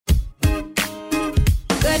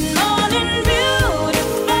good morning,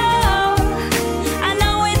 beautiful. I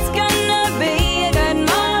know it's gonna be a good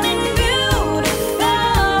morning,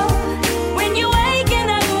 beautiful. When you're waking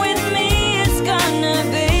up with me, it's gonna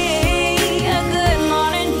be a good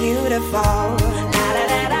morning, beautiful.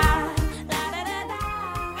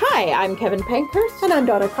 Hi, I'm Kevin Pankhurst. And I'm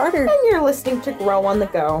Donna Carter. And you're listening to Grow on the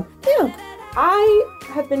Go. Yeah. I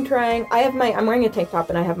have been trying, I'm wearing a tank top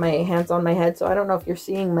and I have my hands on my head, so I don't know if you're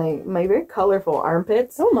seeing my very colorful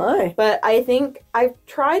armpits. Oh my. But I think I've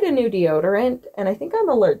tried a new deodorant and I think I'm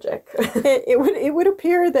allergic. It would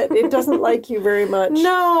appear that it doesn't like you very much.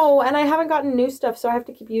 No, and I haven't gotten new stuff, so I have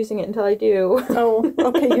to keep using it until I do. Oh,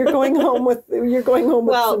 okay. You're going home with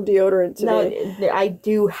some deodorant today. No, I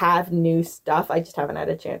do have new stuff. I just haven't had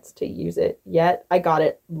a chance to use it yet. I got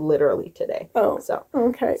it literally today. Oh, so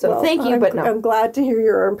okay. So well, thank you, but no. I'm glad to hear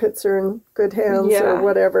your armpits are in good hands or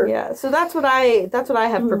whatever. Yeah. So that's what I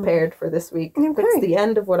have prepared for this week. Okay. That's the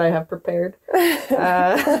end of what I have prepared.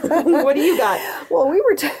 What do you got? Well,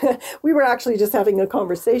 we were actually just having a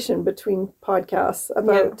conversation between podcasts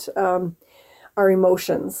about our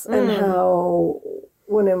emotions and how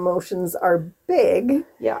when emotions are big,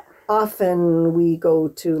 often we go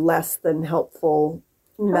to less than helpful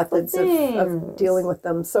methods of dealing with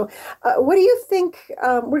them. So what do you think?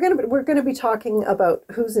 We're gonna be talking about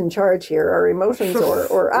who's in charge here, our emotions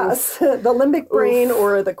or us, the limbic brain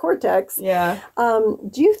or the cortex. Yeah.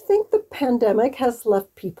 Do you think the pandemic has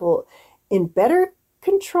left people in better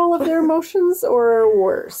control of their emotions or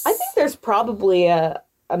worse? I think there's probably a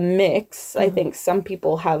mix. I think some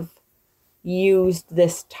people have used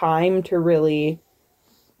this time to really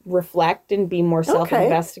reflect and be more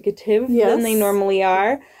self-investigative than they normally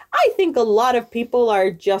are. I think a lot of people are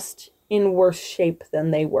just in worse shape than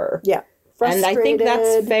they were. Yeah. And I think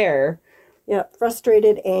that's fair. Yeah.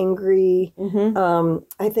 Frustrated, angry.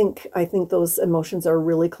 I think those emotions are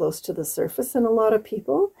really close to the surface in a lot of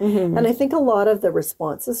people. And I think a lot of the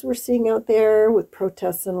responses we're seeing out there with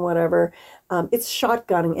protests and whatever, it's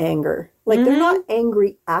shotgunning anger. Like they're not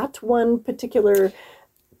angry at one particular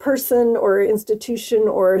person or institution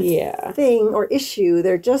or thing or issue.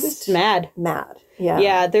 They're just mad. Yeah.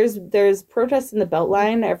 Yeah, there's protests in the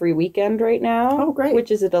Beltline every weekend right now. Oh, great. Which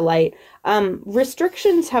is a delight.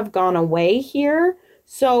 Restrictions have gone away here.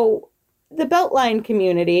 So the Beltline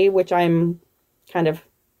community, which I'm kind of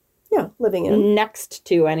living in next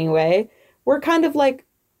to anyway, we're kind of like,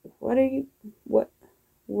 what are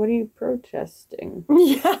you protesting?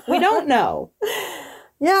 Yeah. We don't know.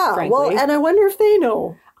 Yeah. Frankly. Well, and I wonder if they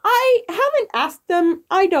know. I haven't asked them.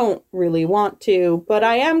 I don't really want to, but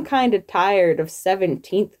I am kind of tired of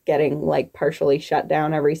 17th getting like partially shut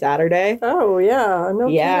down every Saturday. Oh, yeah. No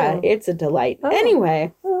kidding. It's a delight. Oh.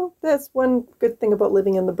 Anyway. Well, that's one good thing about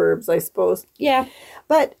living in the burbs, I suppose. Yeah.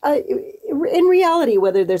 But in reality,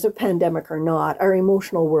 whether there's a pandemic or not, our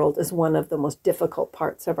emotional world is one of the most difficult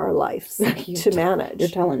parts of our lives to manage. You're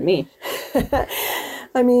telling me.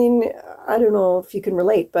 I mean, I don't know if you can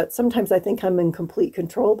relate, but sometimes I think I'm in complete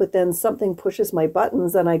control, but then something pushes my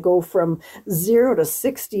buttons and I go from 0 to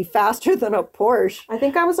 60 faster than a Porsche. I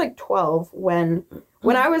think I was like 12 when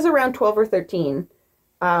I was around 12 or 13,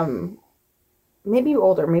 maybe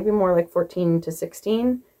older, maybe more like 14 to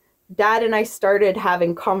 16. Dad and I started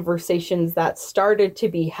having conversations that started to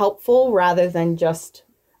be helpful rather than just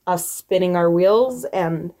us spinning our wheels.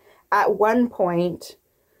 And at one point,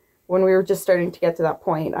 when we were just starting to get to that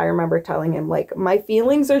point, I remember telling him, like, my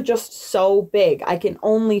feelings are just so big. I can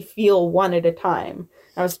only feel one at a time.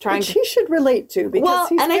 I was trying Which he should relate to because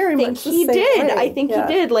he's very much the same way. I think he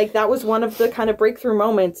did. Like, that was one of the kind of breakthrough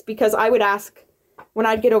moments because I would ask, when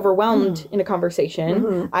I'd get overwhelmed in a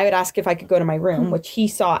conversation, I would ask if I could go to my room, which he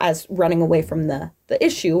saw as running away from the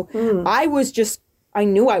issue. I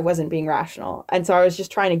knew I wasn't being rational. And so I was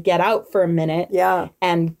just trying to get out for a minute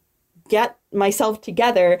and get myself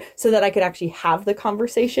together so that I could actually have the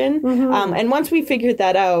conversation. And once we figured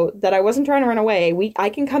that out, that I wasn't trying to run away, I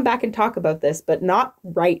can come back and talk about this, but not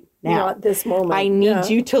right now. Not this moment. I need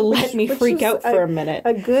you to let me freak out for a minute.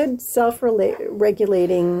 A good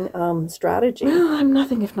self-regulating strategy. I'm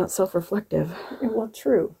nothing if not self-reflective. Well,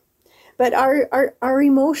 true. But our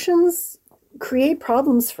emotions create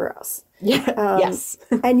problems for us. Yeah. Yes.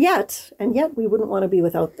 and yet we wouldn't want to be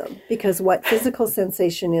without them because what physical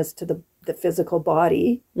sensation is to the physical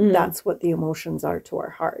body, that's what the emotions are to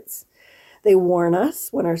our hearts. They warn us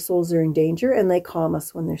when our souls are in danger and they calm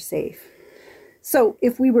us when they're safe. So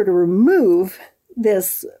if we were to remove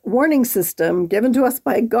this warning system given to us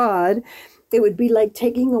by God, it would be like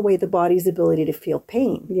taking away the body's ability to feel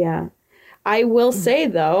pain. Yeah. I will say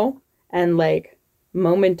though, and like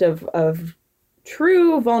moment of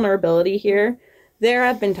true vulnerability here, there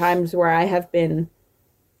have been times where I have been,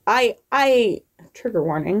 trigger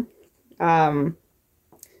warning,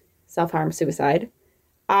 self-harm, suicide.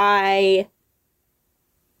 I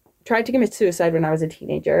tried to commit suicide when I was a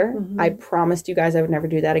teenager. I promised you guys I would never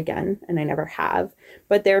do that again, and I never have.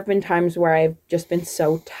 But there have been times where I've just been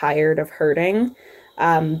so tired of hurting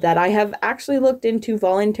that I have actually looked into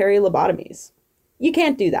voluntary lobotomies. You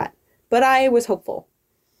can't do that. But I was hopeful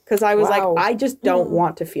because I was like, I just don't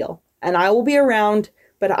want to feel. And I will be around,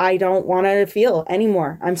 but I don't want to feel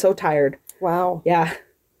anymore. I'm so tired. Wow. Yeah.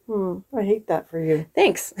 I hate that for you.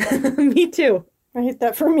 Thanks. Me too. I hate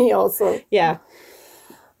that for me also. Yeah.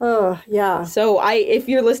 Oh, yeah. So if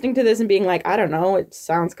you're listening to this and being like, I don't know, it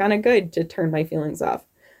sounds kind of good to turn my feelings off.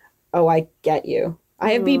 Oh, I get you.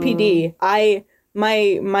 I have BPD.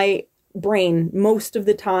 My brain most of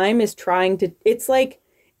the time is trying to,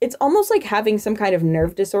 it's almost like having some kind of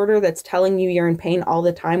nerve disorder that's telling you you're in pain all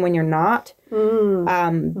the time when you're not.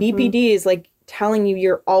 BPD is like telling you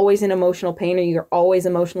you're always in emotional pain or you're always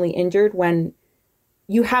emotionally injured when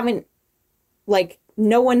you haven't, like,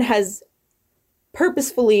 no one has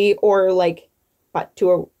purposefully or like, but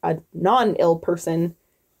to a non-ill person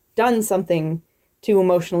done something to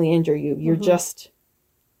emotionally injure you. You're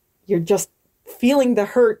just feeling the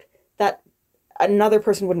hurt that another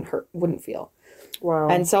person wouldn't feel. Wow.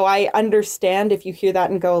 And so I understand if you hear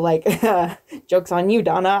that and go like, joke's on you,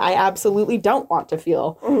 Donna. I absolutely don't want to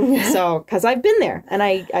feel. So, because I've been there and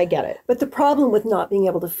I get it. But the problem with not being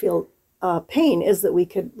able to feel pain is that we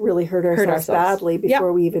could really hurt ourselves badly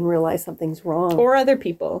before we even realize something's wrong. Or other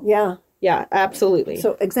people. Yeah. Yeah, absolutely.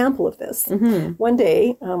 So, example of this. One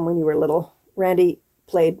day, when you were little,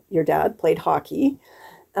 your dad played hockey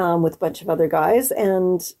with a bunch of other guys,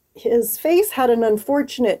 and his face had an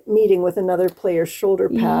unfortunate meeting with another player's shoulder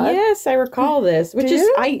pad. Yes, I recall this. Which is,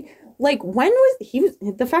 when was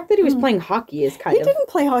the fact that he was playing hockey is kind of... He didn't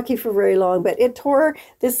play hockey for very long, but it tore,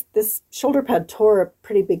 this shoulder pad tore a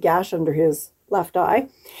pretty big gash under his left eye.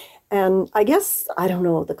 And I guess, I don't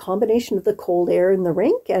know, the combination of the cold air in the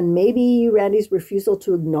rink and maybe Randy's refusal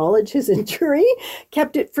to acknowledge his injury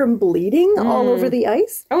kept it from bleeding all over the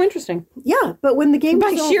ice. Oh, interesting. Yeah, but when the game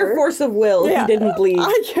was over... By sheer force of will, he didn't bleed.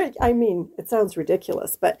 I mean, it sounds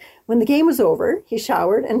ridiculous, but when the game was over, he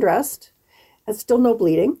showered and dressed, and still no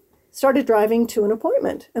bleeding, started driving to an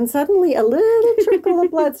appointment, and suddenly a little trickle of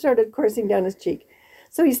blood started coursing down his cheek.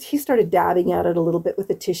 So he started dabbing at it a little bit with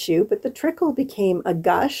a tissue, but the trickle became a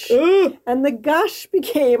gush, and the gush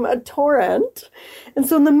became a torrent. And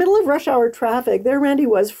so in the middle of rush hour traffic, there Randy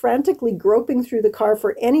was frantically groping through the car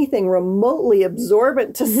for anything remotely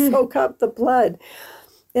absorbent to soak up the blood.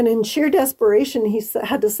 And in sheer desperation, he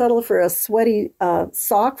had to settle for a sweaty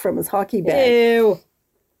sock from his hockey bag. Ew.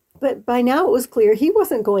 But by now it was clear he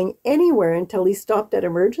wasn't going anywhere until he stopped at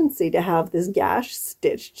emergency to have this gash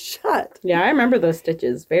stitched shut. Yeah, I remember those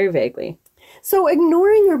stitches very vaguely. So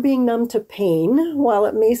ignoring or being numb to pain, while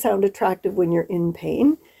it may sound attractive when you're in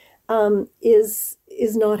pain, is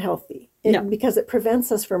not healthy. Because it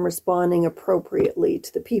prevents us from responding appropriately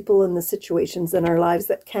to the people and the situations in our lives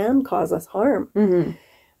that can cause us harm.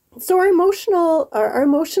 So our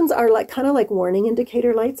emotions are kind of like warning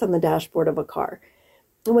indicator lights on the dashboard of a car.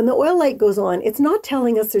 When the oil light goes on, it's not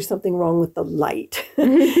telling us there's something wrong with the light.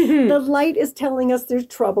 The light is telling us there's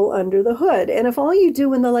trouble under the hood. And if all you do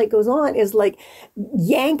when the light goes on is like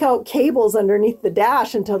yank out cables underneath the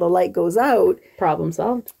dash until the light goes out. Problem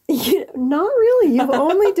solved. Not really. You've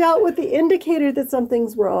only dealt with the indicator that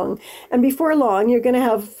something's wrong. And before long, you're going to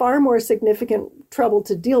have far more significant trouble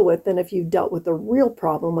to deal with than if you dealt with the real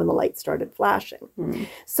problem when the light started flashing.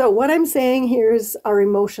 So what I'm saying here is our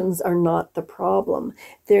emotions are not the problem.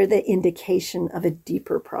 They're the indication of a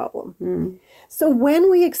deeper problem. So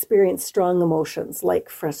when we experience strong emotions like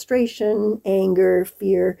frustration, anger,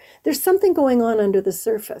 fear, there's something going on under the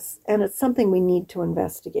surface, and it's something we need to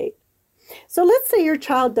investigate. So let's say your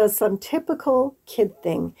child does some typical kid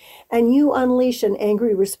thing and you unleash an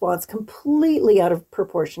angry response completely out of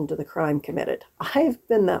proportion to the crime committed. I've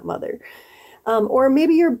been that mother. Or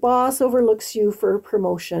maybe your boss overlooks you for a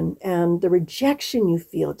promotion and the rejection you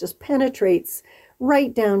feel just penetrates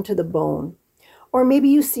right down to the bone. Or maybe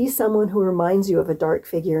you see someone who reminds you of a dark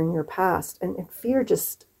figure in your past and fear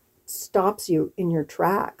just stops you in your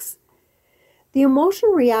tracks. The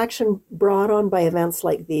emotional reaction brought on by events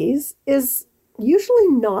like these is usually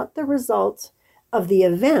not the result of the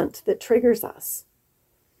event that triggers us.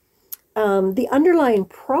 The underlying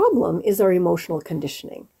problem is our emotional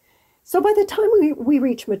conditioning. So by the time we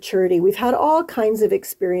reach maturity, we've had all kinds of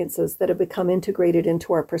experiences that have become integrated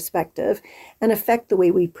into our perspective and affect the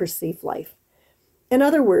way we perceive life. In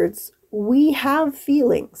other words, we have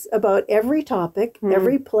feelings about every topic,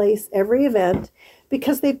 every place, every event,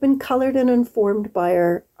 because they've been colored and informed by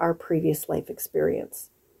our previous life experience.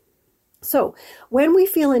 So when we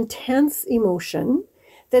feel intense emotion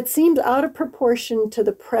that seems out of proportion to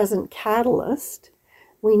the present catalyst,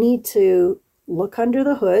 we need to look under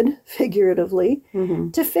the hood, figuratively,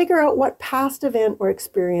 to figure out what past event or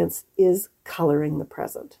experience is coloring the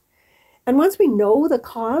present. And once we know the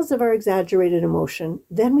cause of our exaggerated emotion,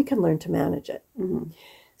 then we can learn to manage it.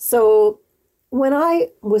 So when I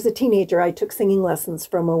was a teenager, I took singing lessons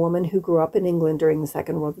from a woman who grew up in England during the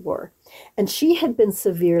Second World War. And she had been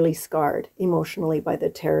severely scarred emotionally by the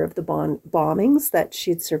terror of the bombings that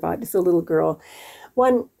she'd survived as a little girl.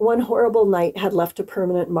 One horrible night had left a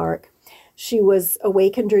permanent mark. She was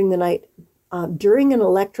awakened during the night during an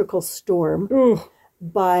electrical storm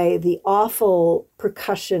by the awful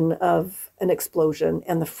percussion of an explosion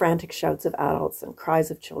and the frantic shouts of adults and cries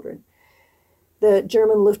of children. The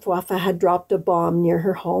German Luftwaffe had dropped a bomb near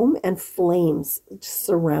her home, and flames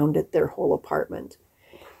surrounded their whole apartment.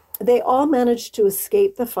 They all managed to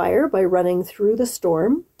escape the fire by running through the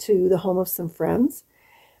storm to the home of some friends.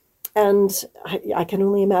 And I can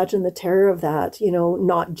only imagine the terror of that,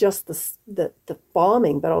 not just the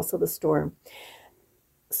bombing, but also the storm.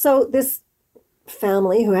 So this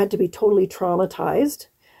family, who had to be totally traumatized,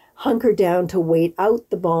 hunkered down to wait out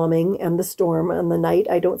the bombing and the storm and the night.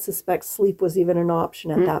 I don't suspect sleep was even an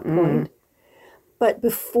option at that point. But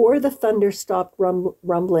before the thunder stopped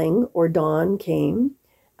rumbling or dawn came,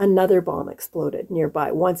 another bomb exploded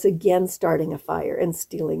nearby, once again starting a fire and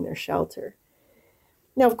stealing their shelter.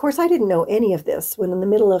 Now, of course, I didn't know any of this when in the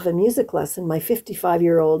middle of a music lesson, my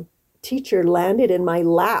 55-year-old teacher landed in my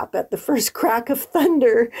lap at the first crack of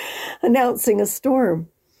thunder, announcing a storm.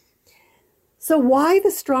 So why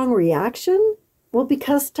the strong reaction? Well,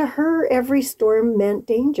 because to her, every storm meant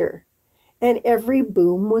danger. And every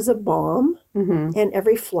boom was a bomb. And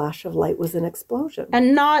every flash of light was an explosion.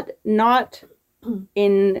 And not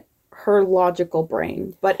in her logical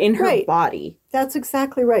brain, but in her body. That's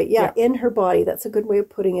exactly right. Yeah, in her body. That's a good way of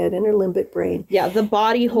putting it, in her limbic brain. Yeah, the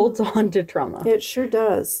body holds on to trauma. It sure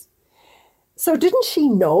does. So didn't she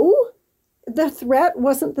know the threat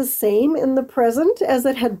wasn't the same in the present as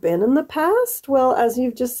it had been in the past? Well, as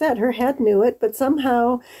you've just said, her head knew it, but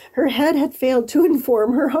somehow her head had failed to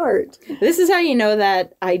inform her heart. This is how you know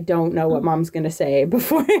that I don't know what Mom's going to say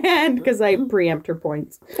beforehand, because I preempt her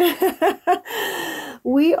points.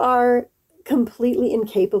 We are completely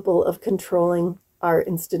incapable of controlling our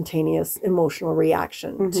instantaneous emotional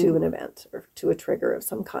reaction to an event or to a trigger of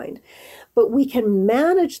some kind. But we can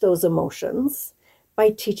manage those emotions by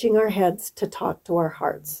teaching our heads to talk to our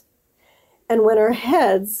hearts. And when our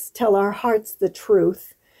heads tell our hearts the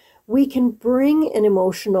truth, we can bring an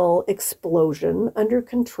emotional explosion under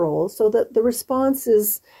control so that the response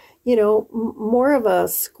is, more of a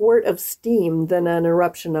squirt of steam than an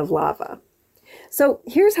eruption of lava. So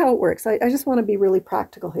here's how it works. I just want to be really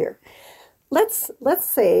practical here. Let's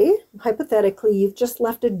say, hypothetically, you've just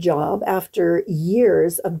left a job after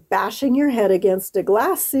years of bashing your head against a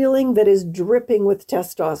glass ceiling that is dripping with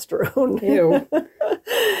testosterone. Ew.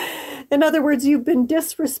 In other words, you've been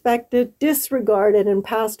disrespected, disregarded, and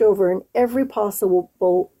passed over in every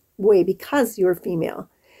possible way because you're female.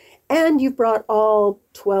 And you've brought all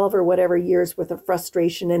 12 or whatever years worth of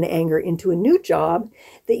frustration and anger into a new job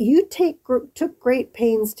that you took great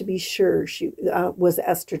pains to be sure she was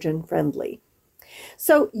estrogen friendly.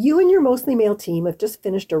 So you and your mostly male team have just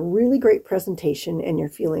finished a really great presentation and you're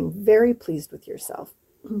feeling very pleased with yourself.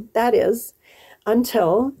 That is,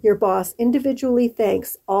 until your boss individually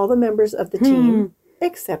thanks all the members of the team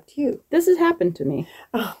except you. This has happened to me.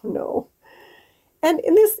 Oh, no. And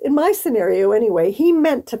in my scenario anyway, he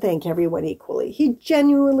meant to thank everyone equally. He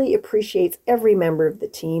genuinely appreciates every member of the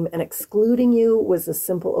team, and excluding you was a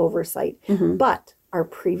simple oversight. But our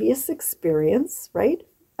previous experience, right,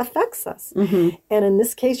 affects us. And in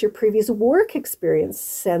this case, your previous work experience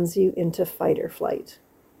sends you into fight or flight.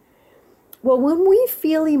 Well, when we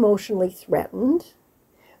feel emotionally threatened,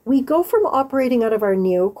 we go from operating out of our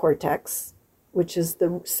neocortex, which is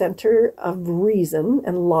the center of reason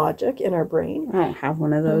and logic in our brain. I don't have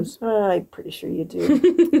one of those. I'm pretty sure you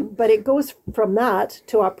do. But it goes from that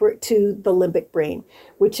to the limbic brain,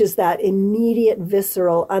 which is that immediate,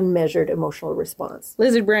 visceral, unmeasured emotional response.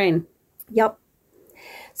 Lizard brain. Yep.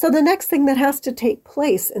 So the next thing that has to take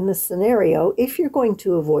place in this scenario, if you're going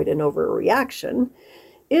to avoid an overreaction,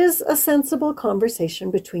 is a sensible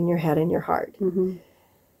conversation between your head and your heart.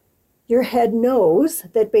 Your head knows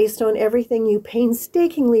that based on everything you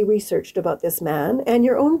painstakingly researched about this man and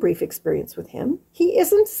your own brief experience with him, he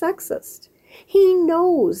isn't sexist. He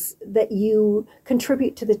knows that you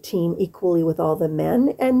contribute to the team equally with all the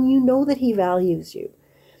men, and you know that he values you.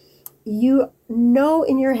 You know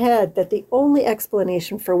in your head that the only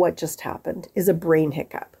explanation for what just happened is a brain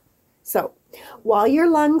hiccup. So, while your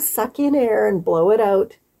lungs suck in air and blow it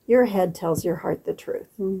out, your head tells your heart the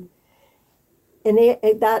truth. And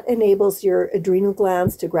that enables your adrenal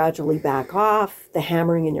glands to gradually back off. The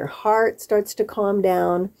hammering in your heart starts to calm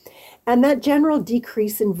down. And that general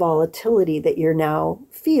decrease in volatility that you're now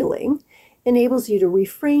feeling enables you to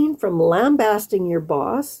refrain from lambasting your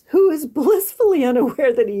boss, who is blissfully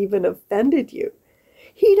unaware that he even offended you.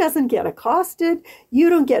 He doesn't get accosted. You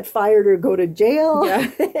don't get fired or go to jail. Yeah.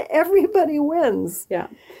 Everybody wins. Yeah.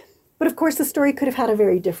 But of course, the story could have had a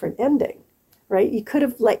very different ending, right? You could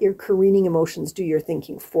have let your careening emotions do your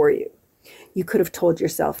thinking for you. You could have told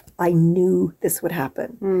yourself, I knew this would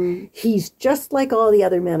happen. He's just like all the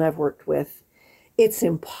other men I've worked with. It's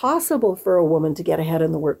impossible for a woman to get ahead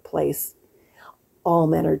in the workplace. All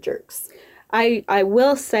men are jerks. I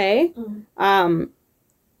will say,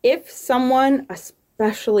 if someone,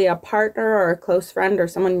 especially a partner or a close friend or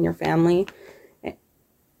someone in your family,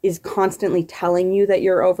 is constantly telling you that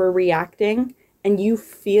you're overreacting and you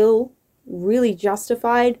feel really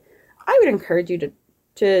justified, I would encourage you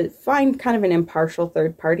to find kind of an impartial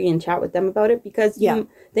third party and chat with them about it, because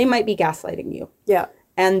they might be gaslighting you. Yeah.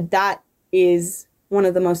 And that is one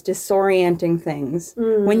of the most disorienting things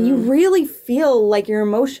when you really feel like your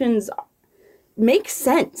emotions make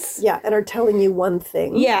sense. Yeah, and are telling you one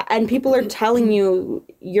thing. Yeah, and people are telling you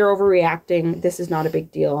you're overreacting. This is not a big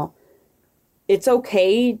deal. It's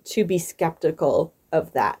okay to be skeptical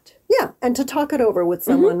of that. Yeah, and to talk it over with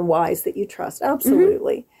someone wise that you trust.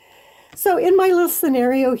 Absolutely. So in my little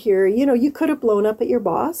scenario here, you could have blown up at your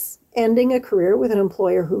boss, ending a career with an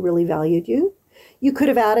employer who really valued you. You could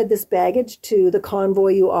have added this baggage to the convoy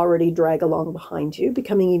you already drag along behind you,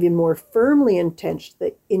 becoming even more firmly entrenched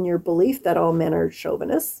in your belief that all men are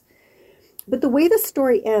chauvinists. But the way the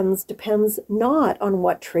story ends depends not on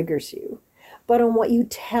what triggers you, but on what you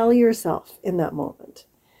tell yourself in that moment,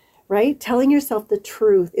 right? Telling yourself the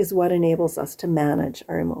truth is what enables us to manage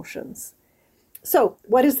our emotions. So,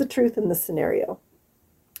 what is the truth in this scenario?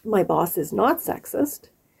 My boss is not sexist.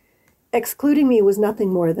 Excluding me was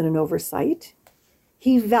nothing more than an oversight.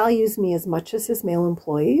 He values me as much as his male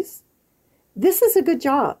employees. This is a good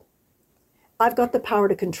job. I've got the power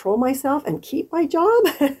to control myself and keep my job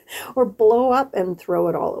or blow up and throw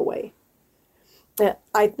it all away.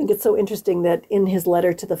 I think it's so interesting that in his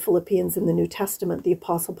letter to the Philippians in the New Testament, the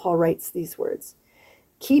Apostle Paul writes these words: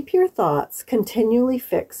 keep your thoughts continually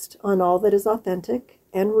fixed on all that is authentic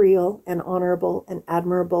and real and honorable and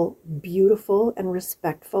admirable, beautiful and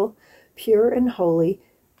respectful, pure and holy,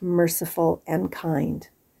 merciful and kind.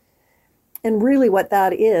 And really what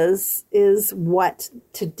that is what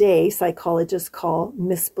today psychologists call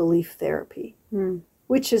misbelief therapy,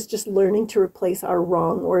 which is just learning to replace our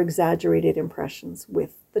wrong or exaggerated impressions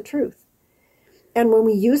with the truth. And when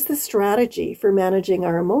we use this strategy for managing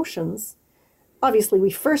our emotions, obviously we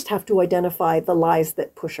first have to identify the lies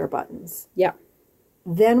that push our buttons. Yeah.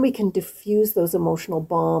 Then we can diffuse those emotional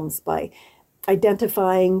bombs by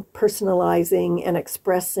identifying, personalizing, and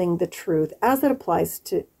expressing the truth as it applies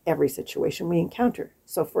to every situation we encounter.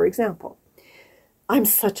 So, for example, I'm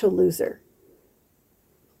such a loser.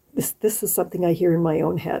 This is something I hear in my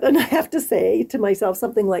own head, and I have to say to myself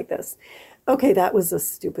something like this: okay, that was a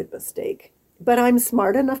stupid mistake, but I'm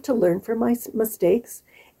smart enough to learn from my mistakes,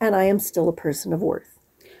 and I am still a person of worth.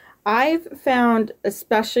 I've found,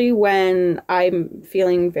 especially when I'm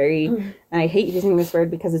feeling very, and I hate using this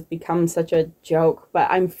word because it's become such a joke,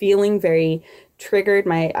 but I'm feeling very triggered.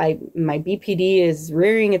 My BPD is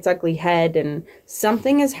rearing its ugly head and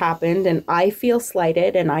something has happened and I feel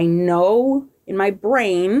slighted, and I know in my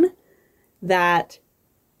brain that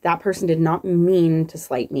that person did not mean to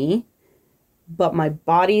slight me, but my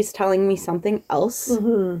body's telling me something else.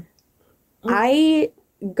 I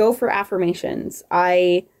go for affirmations.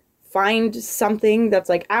 I find something that's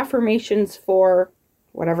like affirmations for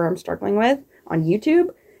whatever I'm struggling with on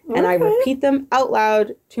YouTube, and I repeat them out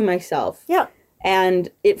loud to myself. Yeah. And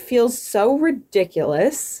it feels so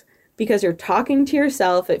ridiculous because you're talking to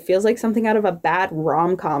yourself. It feels like something out of a bad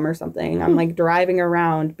rom-com or something. I'm like driving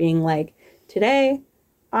around being like, today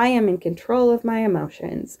I am in control of my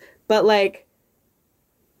emotions. But like,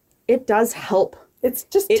 it does help. It's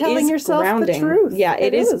just telling yourself grounding. The truth. Yeah,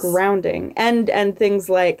 it is grounding. And things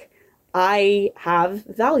like, I have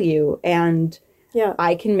value and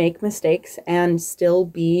I can make mistakes and still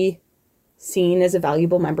be seen as a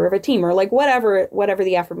valuable member of a team, or like whatever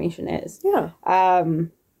the affirmation is. Yeah.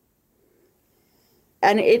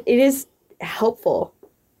 And it is helpful.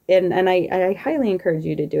 And I highly encourage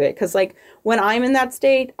you to do it. Because, like, when I'm in that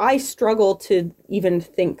state, I struggle to even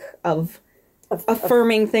think of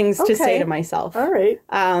affirming things to say to myself. All right.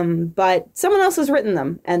 But someone else has written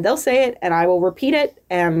them, and they'll say it, and I will repeat it,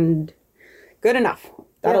 and good enough.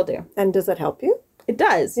 That'll do. And does it help you? It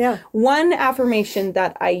does. Yeah. One affirmation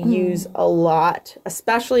that I use a lot,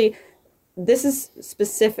 especially, this is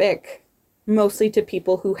specific mostly to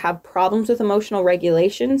people who have problems with emotional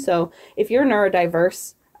regulation. So if you're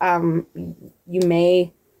neurodiverse, you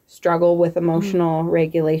may struggle with emotional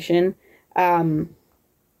regulation. But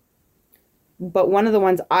one of the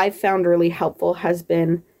ones I've found really helpful has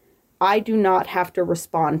been, I do not have to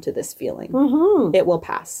respond to this feeling. It will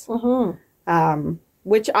pass.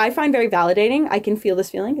 Which I find very validating. I can feel this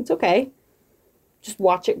feeling. It's okay. Just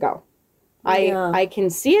watch it go. I can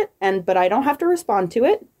see it, but I don't have to respond to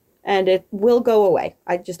it, and it will go away.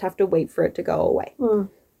 I just have to wait for it to go away.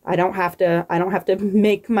 I don't have to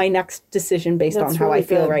make my next decision based on how I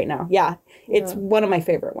feel right now. Yeah. It's one of my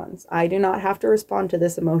favorite ones. I do not have to respond to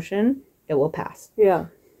this emotion. It will pass. Yeah.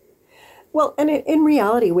 Well, and in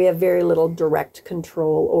reality, we have very little direct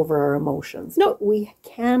control over our emotions. No. But we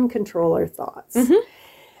can control our thoughts.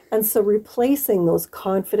 And so replacing those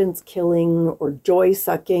confidence-killing or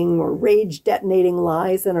joy-sucking or rage-detonating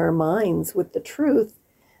lies in our minds with the truth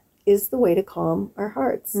is the way to calm our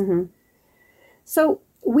hearts. So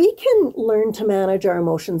we can learn to manage our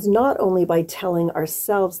emotions not only by telling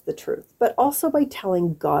ourselves the truth, but also by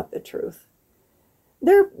telling God the truth.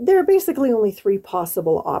 There are basically only three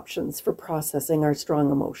possible options for processing our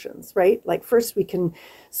strong emotions, right? Like, first, we can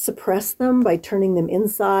suppress them by turning them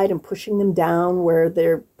inside and pushing them down where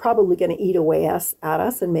they're probably going to eat away at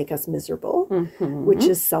us and make us miserable, which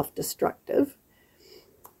is self-destructive.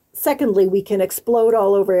 Secondly, we can explode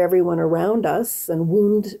all over everyone around us and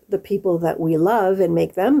wound the people that we love and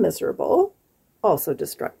make them miserable, also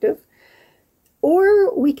destructive.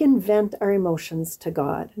 Or we can vent our emotions to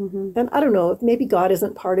God. And I don't know, maybe God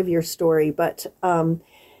isn't part of your story, but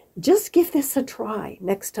just give this a try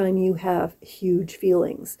next time you have huge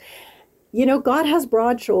feelings. You know, God has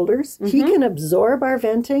broad shoulders. He can absorb our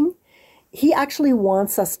venting. He actually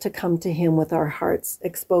wants us to come to him with our hearts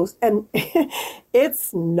exposed. And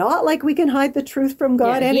it's not like we can hide the truth from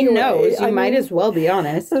God anyway. He knows. You might as well be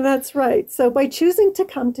honest. That's right. So by choosing to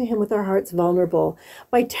come to him with our hearts vulnerable,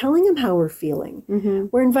 by telling him how we're feeling,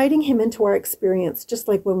 we're inviting him into our experience, just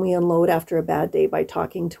like when we unload after a bad day by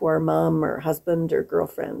talking to our mom or husband or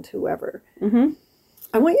girlfriend, whoever.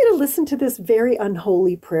 I want you to listen to this very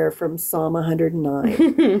unholy prayer from Psalm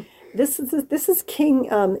 109. This is King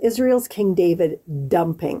Israel's King David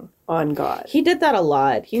dumping on God. He did that a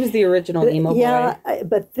lot. He was the original emo boy. Yeah,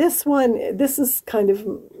 but this is kind of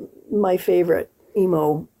my favorite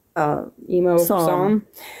emo psalm.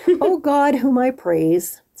 Oh God, whom I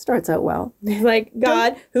praise. Starts out well. He's like,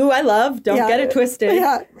 God, who I love, don't get it twisted.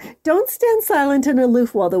 Yeah. Don't stand silent and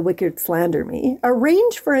aloof while the wicked slander me.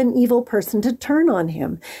 Arrange for an evil person to turn on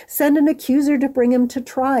him. Send an accuser to bring him to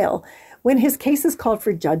trial. When his case is called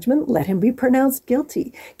for judgment, let him be pronounced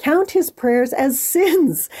guilty. Count his prayers as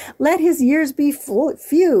sins. Let his years be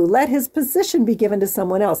few. Let his position be given to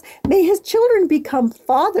someone else. May his children become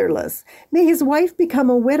fatherless. May his wife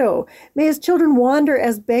become a widow. May his children wander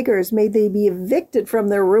as beggars. May they be evicted from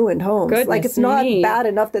their ruined homes. Goodness it's not me. bad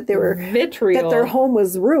enough that they were vitriol. that their home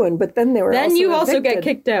was ruined, but then they were then you also evicted. get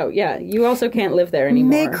kicked out. Yeah, you also can't live there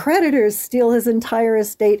anymore. May creditors steal his entire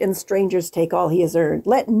estate and strangers take all he has earned.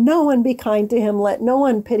 Let no one be kind to him. Let no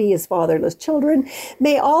one pity his fatherless children.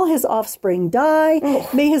 May all his offspring die.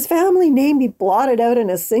 May his family name be blotted out in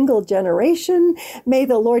a single generation. May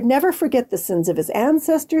the Lord never forget the sins of his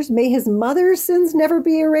ancestors. May his mother's sins never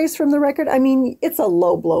be erased from the record. I mean, it's a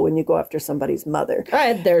low blow when you go after somebody's mother.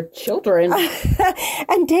 Their children.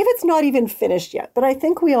 And David's not even finished yet, but I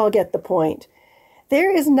think we all get the point.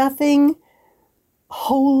 There is nothing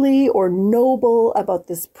holy or noble about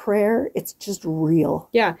this prayer. It's just real.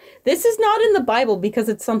 Yeah. This is not in the Bible because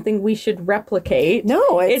it's something we should replicate.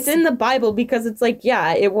 No, it's in the Bible because it's like,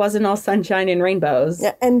 it wasn't all sunshine and rainbows.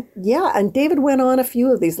 And David went on a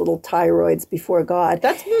few of these little tirades before God.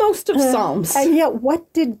 That's most of Psalms. And yet,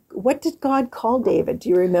 what did God call David? Do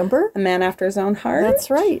you remember? A man after his own heart. That's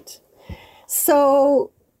right.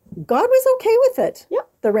 So God was okay with it. Yep.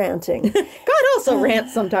 The ranting. God also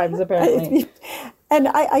rants sometimes, apparently. And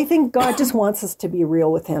I think God just wants us to be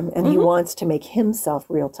real with him, and he wants to make himself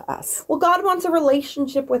real to us. Well, God wants a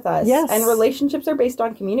relationship with us. Yes. And relationships are based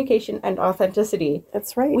on communication and authenticity.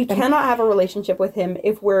 That's right. We cannot have a relationship with him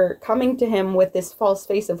if we're coming to him with this false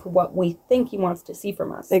face of what we think he wants to see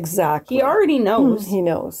from us. Exactly. He already knows. He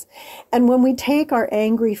knows. And when we take our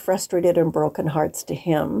angry, frustrated, and broken hearts to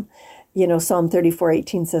him, you know, Psalm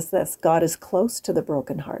 34:18 says this, God is close to the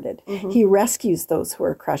brokenhearted. He rescues those who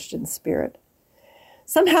are crushed in spirit.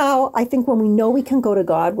 Somehow, I think when we know we can go to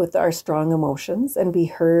God with our strong emotions and be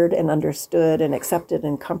heard and understood and accepted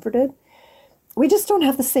and comforted, we just don't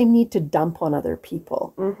have the same need to dump on other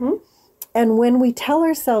people. And when we tell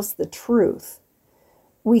ourselves the truth,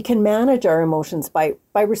 we can manage our emotions by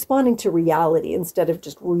responding to reality instead of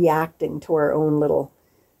just reacting to our own little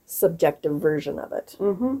subjective version of it.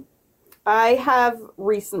 I have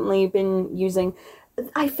recently been using,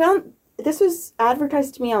 I found, this was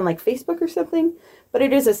advertised to me on like Facebook or something, but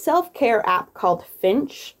it is a self-care app called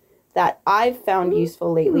Finch that I've found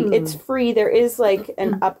useful lately. It's free. There is like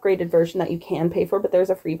an upgraded version that you can pay for, but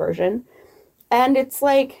there's a free version. And it's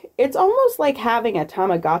like, it's almost like having a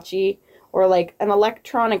Tamagotchi or like an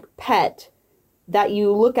electronic pet that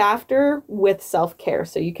you look after with self-care.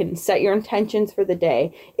 So you can set your intentions for the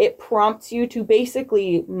day. It prompts you to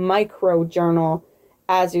basically micro journal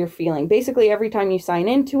as you're feeling. Basically, every time you sign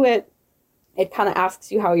into it, it kind of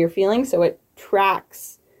asks you how you're feeling. So it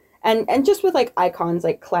tracks, and just with like icons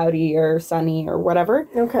like cloudy or sunny or whatever.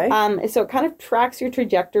 Okay. So it kind of tracks your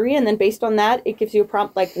trajectory, and then based on that, it gives you a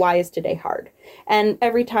prompt like, why is today hard? And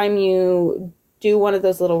every time you do one of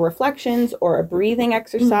those little reflections or a breathing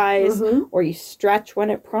exercise or you stretch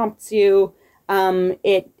when it prompts you,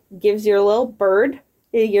 it gives your little bird,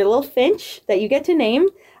 your little finch that you get to name,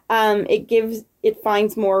 it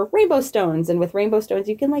finds more rainbow stones, and with rainbow stones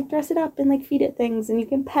you can like dress it up and like feed it things and you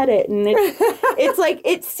can pet it, and it's like,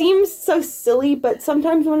 it seems so silly, but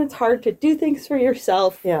sometimes when it's hard to do things for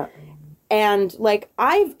yourself, and like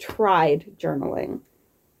I've tried journaling.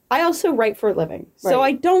 I also write for a living, so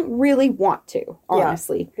I don't really want to,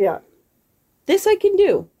 honestly. This I can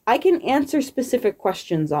do. I can answer specific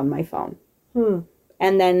questions on my phone.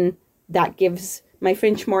 And then that gives my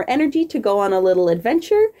finch more energy to go on a little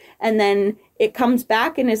adventure, and then it comes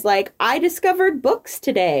back and is like, I discovered books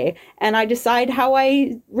today, and I decide how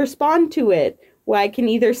I respond to it. Well, I can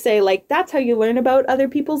either say like, that's how you learn about other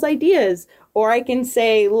people's ideas, or I can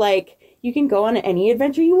say like, you can go on any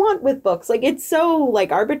adventure you want with books. Like, it's so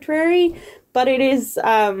like arbitrary, but it is,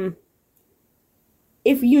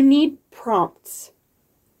 if you need prompts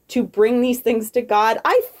to bring these things to God,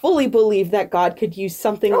 I fully believe that God could use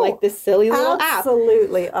something like this silly little app.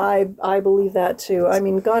 Absolutely. I believe that too. I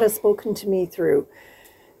mean, God has spoken to me through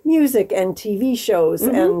music and TV shows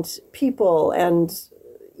and people and,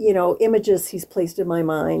 you know, images he's placed in my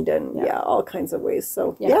mind, and all kinds of ways.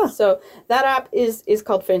 So So that app is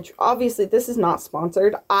called Finch. Obviously, this is not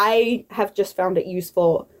sponsored. I have just found it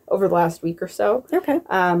useful over the last week or so. Okay.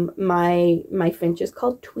 My finch is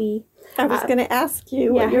called Twee. I was going to ask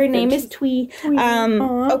you. Yeah, her name is Twee.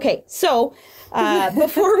 Okay, so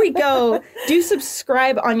before we go, do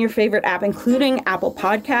subscribe on your favorite app, including Apple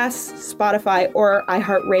Podcasts, Spotify, or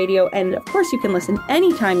iHeartRadio. And of course, you can listen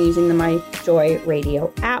anytime using the My Joy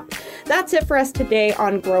Radio app. That's it for us today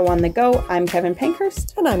on Grow on the Go. I'm Kevin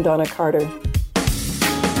Pankhurst. And I'm Donna Carter.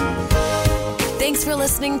 Thanks for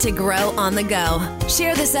listening to Grow on the Go.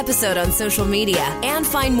 Share this episode on social media and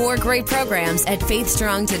find more great programs at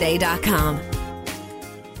faithstrongtoday.com.